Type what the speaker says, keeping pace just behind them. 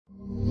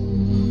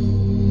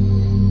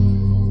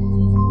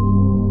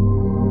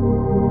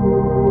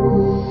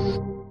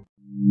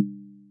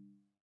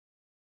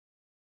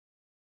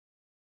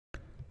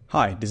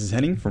Hi, this is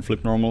Henning from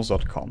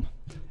flipnormals.com.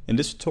 In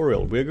this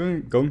tutorial, we're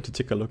going to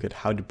take a look at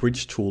how the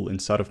bridge tool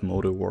inside of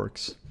Modo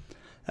works.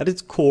 At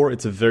its core,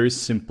 it's a very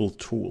simple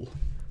tool.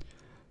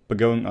 By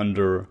going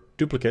under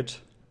Duplicate,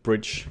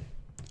 Bridge,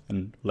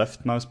 and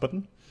left mouse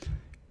button,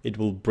 it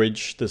will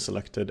bridge the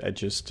selected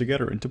edges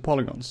together into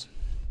polygons.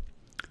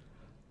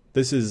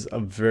 This is a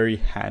very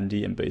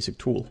handy and basic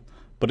tool,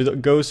 but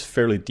it goes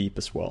fairly deep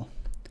as well.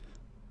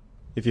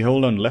 If you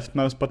hold on the left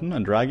mouse button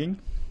and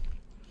dragging,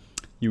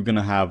 you're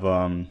gonna have,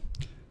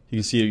 you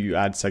can see you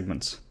add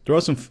segments. There are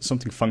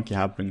something funky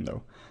happening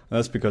though, and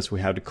that's because we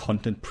have the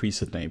content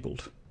preset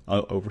enabled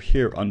over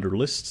here under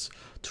lists,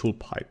 tool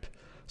pipe.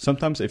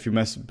 Sometimes if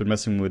you've been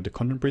messing with the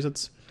content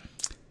presets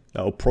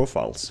or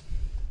profiles,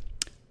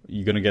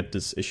 you're gonna get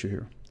this issue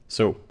here.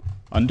 So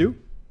undo,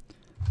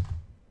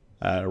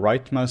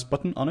 right mouse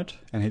button on it,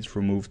 and hit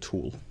remove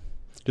tool.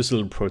 Just a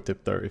little pro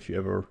tip there if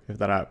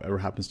that ever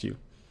happens to you.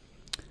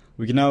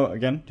 We can now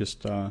again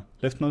just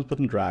left mouse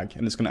button drag,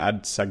 and it's going to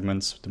add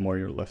segments the more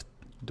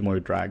you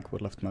drag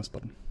with left mouse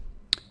button.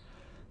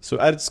 So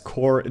at its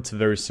core, it's a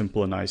very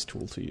simple and nice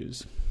tool to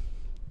use.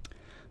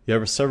 You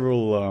have there's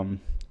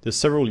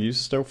several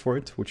uses though for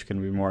it, which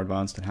can be more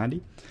advanced and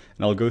handy,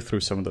 and I'll go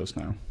through some of those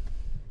now.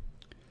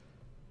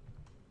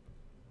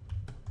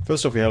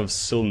 First off, we have a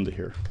cylinder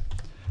here,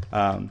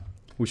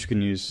 which you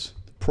can use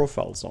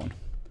profiles on.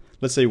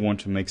 Let's say you want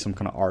to make some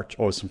kind of arch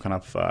or some kind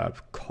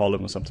of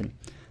column or something.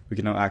 We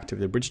can now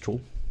activate the bridge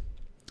tool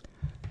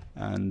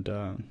and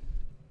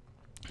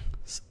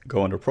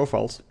go under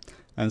profiles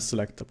and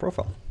select the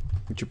profile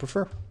which you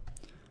prefer.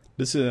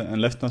 This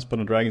and left mouse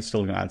button drag is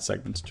still going to add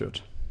segments to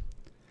it.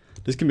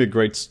 This can be a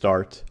great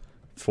start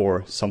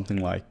for something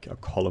like a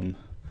column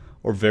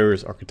or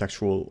various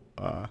architectural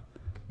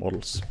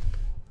models.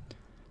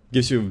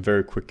 Gives you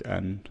very quick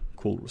and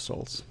cool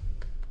results.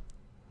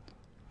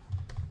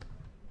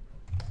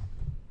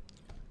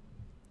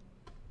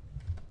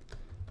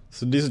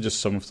 So these are just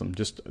some of them.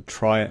 Just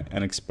try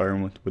and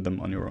experiment with them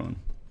on your own.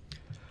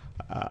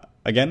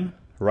 Again,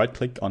 right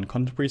click on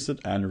content preset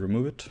and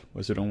remove it,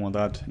 as you don't want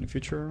that in the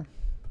future.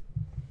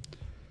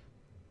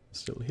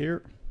 Still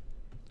here.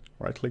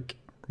 Right click,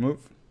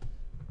 remove.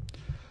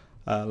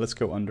 Let's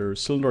go under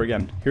cylinder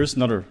again. Here's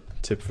another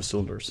tip for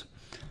cylinders.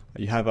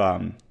 You have,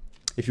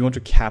 if you want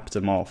to cap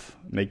them off,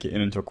 make it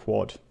into a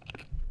quad,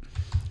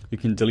 you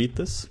can delete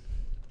this.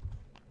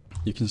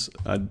 You can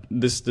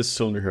this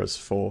cylinder here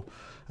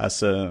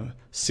has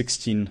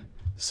 16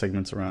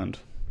 segments around,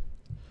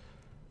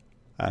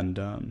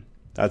 and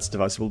that's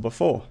divisible by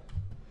 4.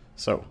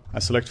 So I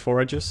select 4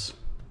 edges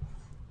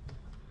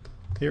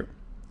here,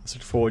 I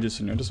select 4 edges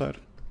on the other side.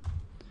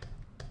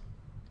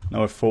 Now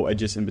I have 4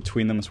 edges in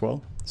between them as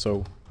well.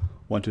 So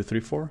 1, 2, 3,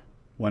 4,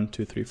 1,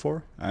 2, 3,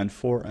 4, and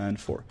 4 and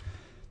 4.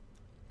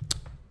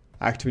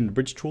 Activating the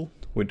bridge tool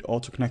with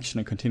auto connection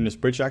and continuous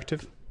bridge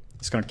active,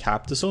 it's going to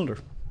cap the cylinder,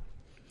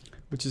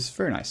 which is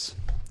very nice.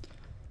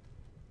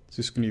 So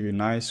it's going to give you a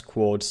nice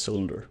quad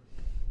cylinder.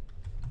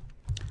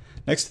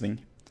 Next thing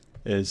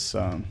is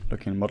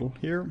looking at model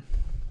here.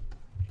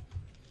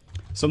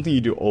 Something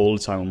you do all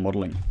the time on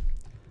modeling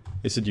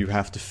is that you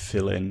have to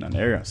fill in an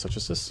area such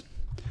as this.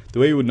 The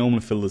way you would normally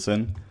fill this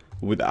in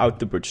without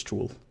the bridge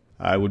tool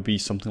would be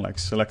something like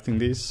selecting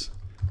these,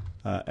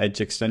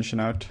 edge extension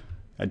out,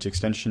 edge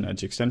extension,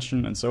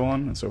 and so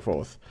on and so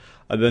forth,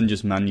 and then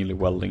just manually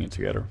welding it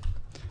together.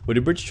 With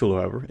the bridge tool,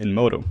 however, in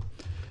Modo,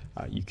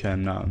 you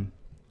can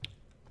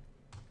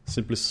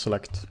simply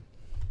select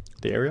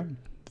the area,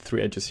 3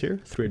 edges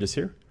here, 3 edges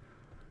here,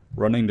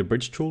 running the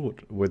bridge tool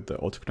with the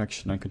auto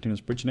connection and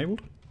continuous bridge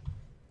enabled,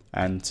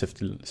 and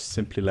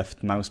simply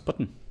left mouse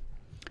button.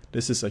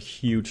 This is a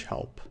huge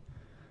help.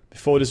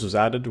 Before this was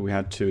added, we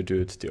had to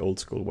do it the old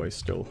school way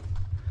still,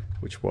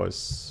 which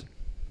was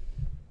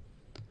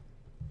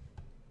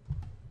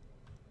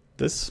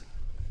this,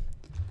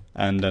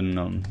 and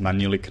then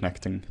manually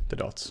connecting the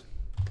dots.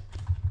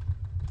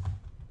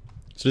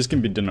 So this can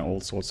be done in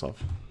all sorts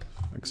of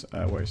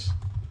ways.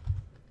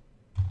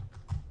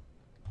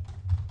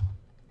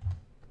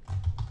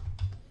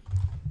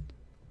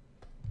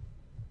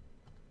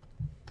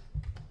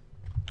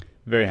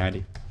 Very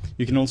handy.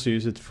 You can also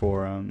use it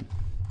for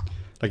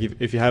like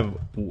if you have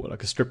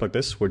like a strip like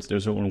this where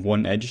there's only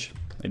one edge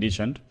at each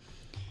end,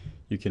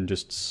 you can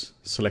just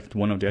select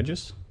one of the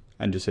edges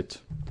and just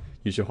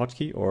use your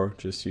hotkey or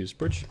just use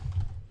bridge.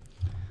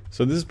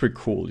 So this is pretty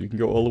cool. You can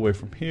go all the way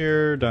from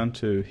here down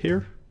to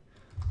here.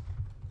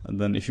 And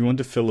then if you want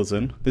to fill this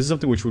in, this is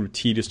something which would be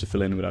tedious to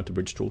fill in without the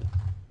bridge tool.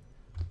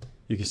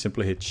 You can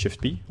simply hit Shift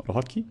B on the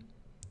hotkey,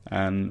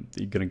 and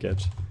you're gonna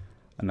get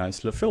a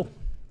nice little fill.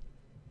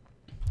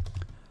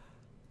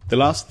 The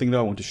last thing that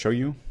I want to show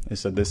you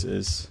is that this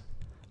is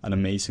an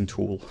amazing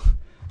tool,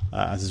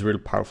 as it's really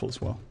powerful as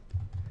well.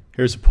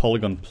 Here's a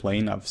polygon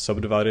plane. I've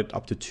subdivided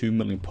up to 2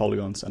 million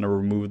polygons and I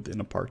removed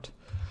in a part.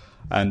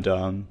 And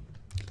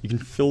you can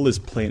fill this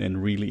plane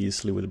in really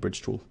easily with the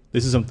bridge tool.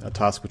 This is a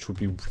task which would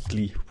be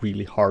really,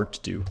 really hard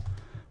to do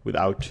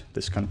without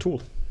this kind of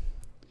tool.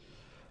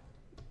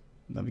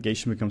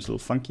 Navigation becomes a little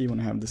funky when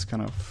I have this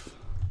kind of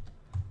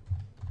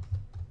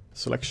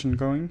selection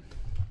going.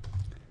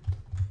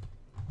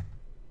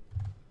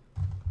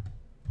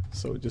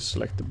 So just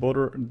select the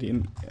border,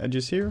 the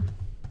edges here.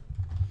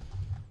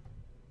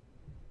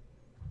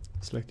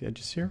 Select the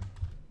edges here.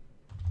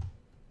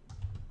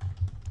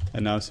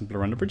 And now simply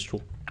run the bridge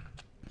tool.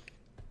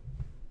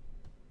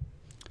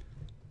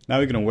 Now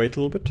we're going to wait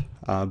a little bit,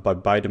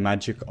 but by the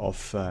magic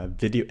of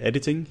video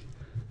editing,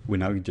 we're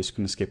now just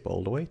going to skip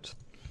all the wait.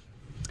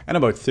 And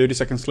about 30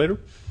 seconds later,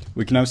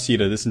 we can now see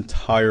that this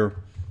entire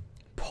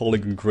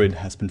polygon grid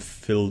has been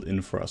filled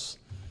in for us.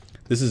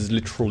 This is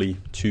literally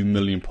 2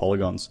 million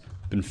polygons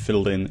been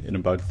filled in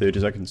about 30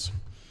 seconds.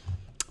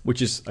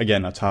 Which is,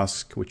 again, a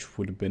task which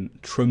would have been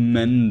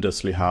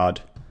tremendously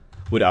hard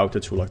without a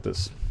tool like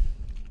this.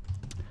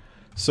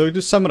 So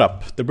to sum it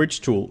up, the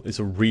bridge tool is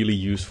a really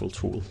useful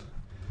tool.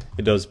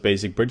 It does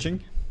basic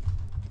bridging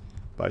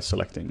by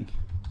selecting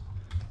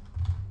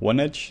one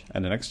edge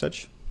and the next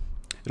edge.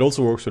 It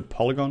also works with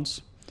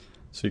polygons,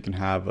 so you can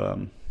have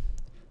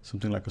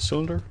something like a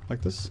cylinder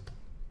like this.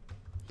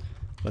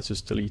 Let's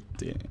just delete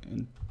the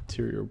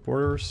interior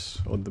borders,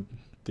 or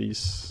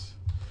these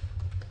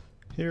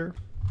here.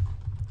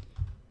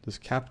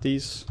 Just cap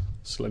these,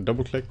 select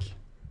double click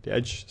the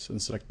edge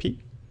and select P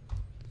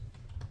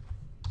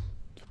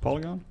for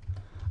polygon.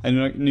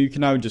 And you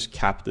can now just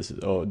cap this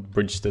or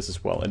bridge this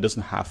as well. It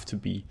doesn't have to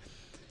be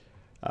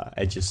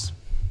edges.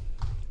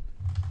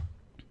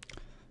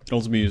 It can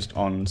also be used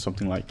on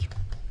something like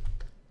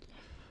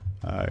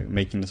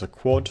making this a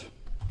quad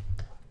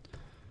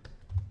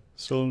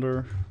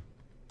cylinder.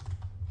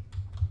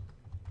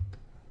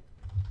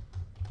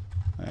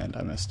 And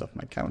I messed up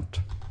my count.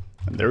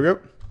 And there we go.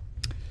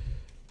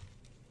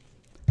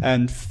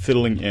 And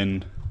filling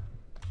in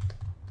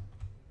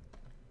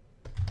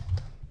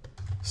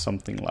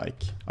something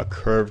like a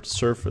curved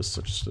surface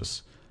such as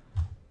this,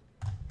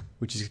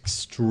 which is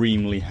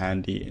extremely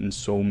handy in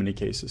so many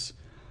cases.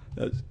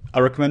 I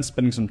recommend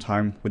spending some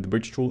time with the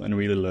bridge tool and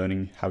really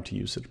learning how to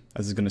use it,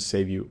 as it's going to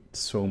save you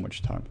so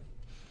much time.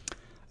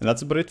 And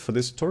that's about it for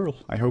this tutorial.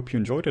 I hope you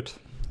enjoyed it,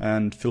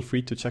 and feel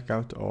free to check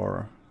out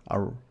our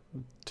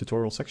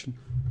tutorial section.